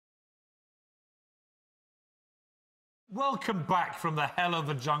Welcome back from the hell of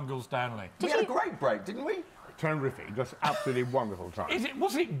the jungle, Stanley. We had a great break, didn't we? Terrific, just absolutely wonderful time.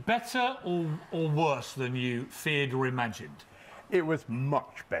 Was it better or worse than you feared or imagined? It was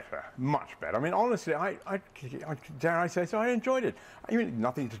much better, much better. I mean, honestly, I dare I say so, I enjoyed it. I mean,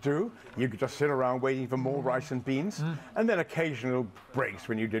 nothing to do. You could just sit around waiting for more rice and beans, and then occasional breaks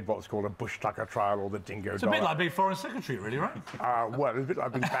when you did what's called a bush tucker trial or the dingo It's a bit like being foreign secretary, really, right? Well, it's a bit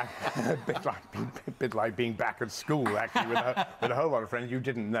like being back, a bit like being back at school, actually, with a whole lot of friends you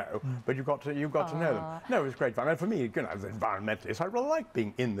didn't know, but you got to know them. No, it was great fun. And for me, you know, as an environmentalist, I really like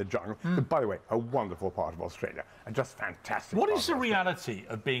being in the jungle. But by the way, a wonderful part of Australia, and just fantastic. What is the reality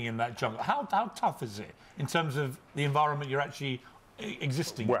of being in that jungle? How tough is it in terms of the environment you're actually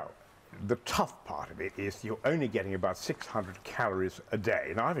existing in? Well, the tough part of it is you're only getting about 600 calories a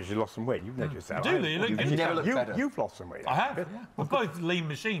day. Now, I've actually lost some weight. You've noticed that. You do, you never look better. You've lost some weight. I have, yeah. We're both lean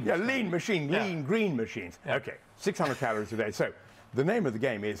machines. Yeah, lean green machines. Yeah. OK, 600 calories a day. So the name of the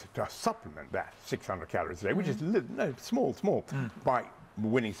game is to supplement that 600 calories a day, which is small, by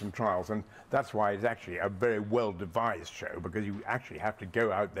winning some trials, and that's why it's actually a very well-devised show, because you actually have to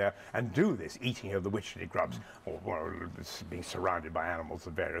go out there and do this eating of the witchetty grubs, or being surrounded by animals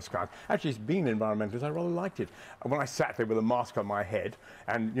of various kinds. Actually, being an environmentalist, I rather liked it. When I sat there with a mask on my head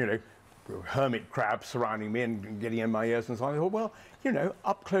and, you know, hermit crabs surrounding me and getting in my ears and so on, I thought, well, you know,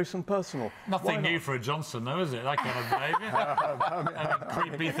 up close and personal. Nothing new for a Johnson, though, is it? That kind of behaviour.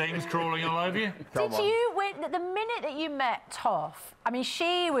 Creepy things crawling all over you. Did you, the minute that you met Toff, I mean,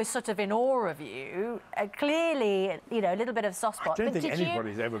 she was sort of in awe of you, clearly, you know, a little bit of soft spot. I don't think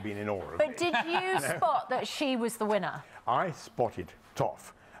anybody's ever been in awe of me. But did you spot that she was the winner? I spotted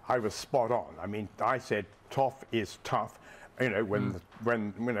Toff. I was spot on. I mean, I said, Toff is tough. You know, when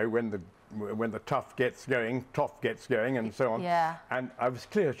the tough gets going, Toff gets going, and so on. Yeah. And I was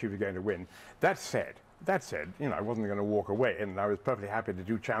clear she was going to win. That said, you know, I wasn't going to walk away, and I was perfectly happy to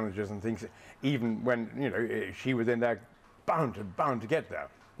do challenges and things, even when, you know, she was in there, bound to get there.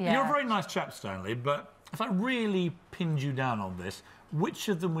 Yeah. You're a very nice chap, Stanley, but if I really pinned you down on this, which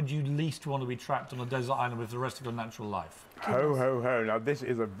of them would you least want to be trapped on a desert island with the rest of your natural life? Ho, ho, ho. Now, this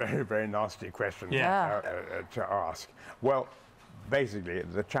is a very, very nasty question to ask. Well, basically,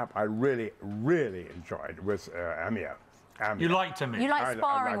 the chap I really, really enjoyed was Amir. You liked him? You liked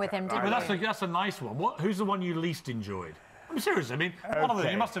sparring with him, didn't you? Well, that's a nice one. Who's the one you least enjoyed? I'm serious. I mean, one of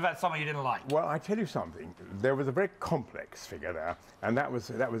them. You must have had something you didn't like. Well, I tell you something. There was a very complex figure there, and that was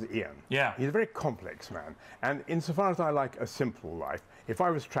Ian. Yeah. He's a very complex man. And insofar as I like a simple life, if I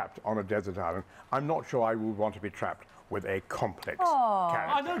was trapped on a desert island, I'm not sure I would want to be trapped with a complex character.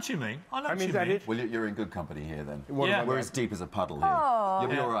 I know what you mean. I know what you mean. It? Well, you're in good company here then. Yeah. We're as deep as a puddle here. You'll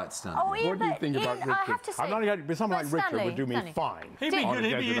be all right, Stanley. Oh, Ian, what do you think about Richard? I have to say, I'm not going to, but someone like Richard would do me fine. He'd be good.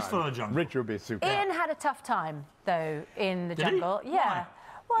 He'd be useful in the jungle. Richard would be super. Ian had a tough time, though, in the jungle. He? Yeah.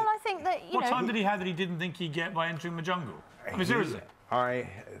 Why? Well, I think that, you know... What time did he have that he didn't think he'd get by entering the jungle? I mean, seriously. I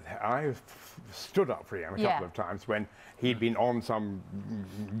stood up for him a couple of times when he'd been on some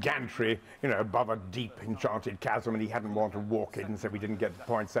gantry, you know, above a deep enchanted chasm, and he hadn't wanted to walk it, and so we didn't get the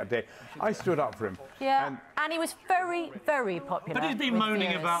points that day. I stood up for him. Yeah, and he was very, very popular. But he's been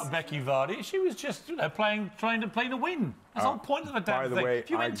moaning about Becky Vardy. She was just, you know, trying to play the win. That's the whole point of the damn thing. If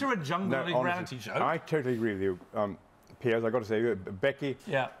you enter a jungle reality show... I totally agree with you. Piers, I've got to say, Becky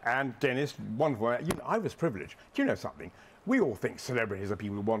and Dennis, wonderful. You know, I was privileged. Do you know something? We all think celebrities are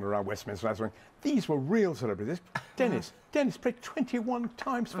people who wander around Westminster and so on. These were real celebrities. Dennis played 21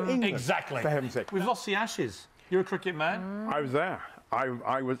 times for England. Exactly. For heaven's sake. We've lost the Ashes. You're a cricket man. I was there.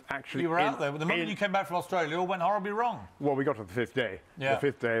 I was actually... You were out there. The moment you came back from Australia, it all went horribly wrong. Well, we got to the fifth day. Yeah. The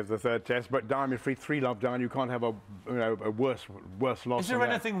fifth day of the third test. But Diamond Free, 3-love down. You can't have a worse loss. Is there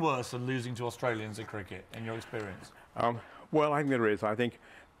anything worse than losing to Australians in cricket, in your experience? Well, I think there is. I think,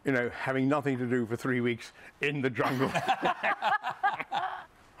 you know, having nothing to do for 3 weeks in the jungle.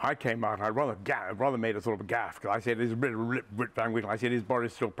 I came out and I rather made a sort of a gaffe, because I said, there's a bit of Rip Van Winkle. I said, is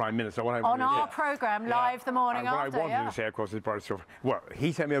Boris still Prime Minister? On our programme, live the morning after, what I wanted to say, of course, is Boris still... Well,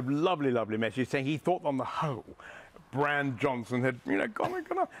 he sent me a lovely, lovely message saying he thought on the whole, Johnson had, you know, gone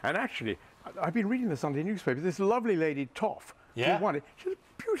on. And actually, I've been reading the Sunday newspaper. This lovely lady, Toff, who won it, she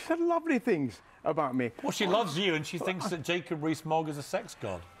said lovely things about me. Well, she loves you, and she thinks that Jacob Rees-Mogg is a sex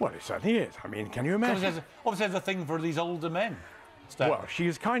god. Well, it certainly is. I mean, can you imagine? Obviously, there's a thing for these older men. Well, she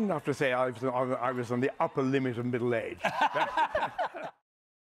was kind enough to say I was on the upper limit of middle age.